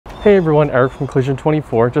Hey everyone, Eric from Collision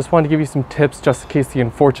 24. Just wanted to give you some tips just in case the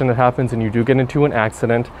unfortunate happens and you do get into an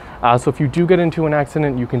accident. So if you do get into an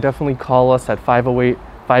accident, you can definitely call us at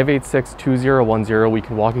 508-586-2010. We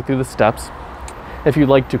can walk you through the steps. If you'd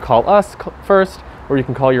like to call us first, or you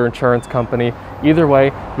can call your insurance company. Either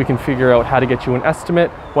way, we can figure out how to get you an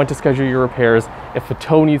estimate, when to schedule your repairs. If a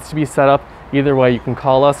tow needs to be set up, either way, you can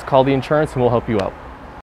call us, call the insurance, and we'll help you out.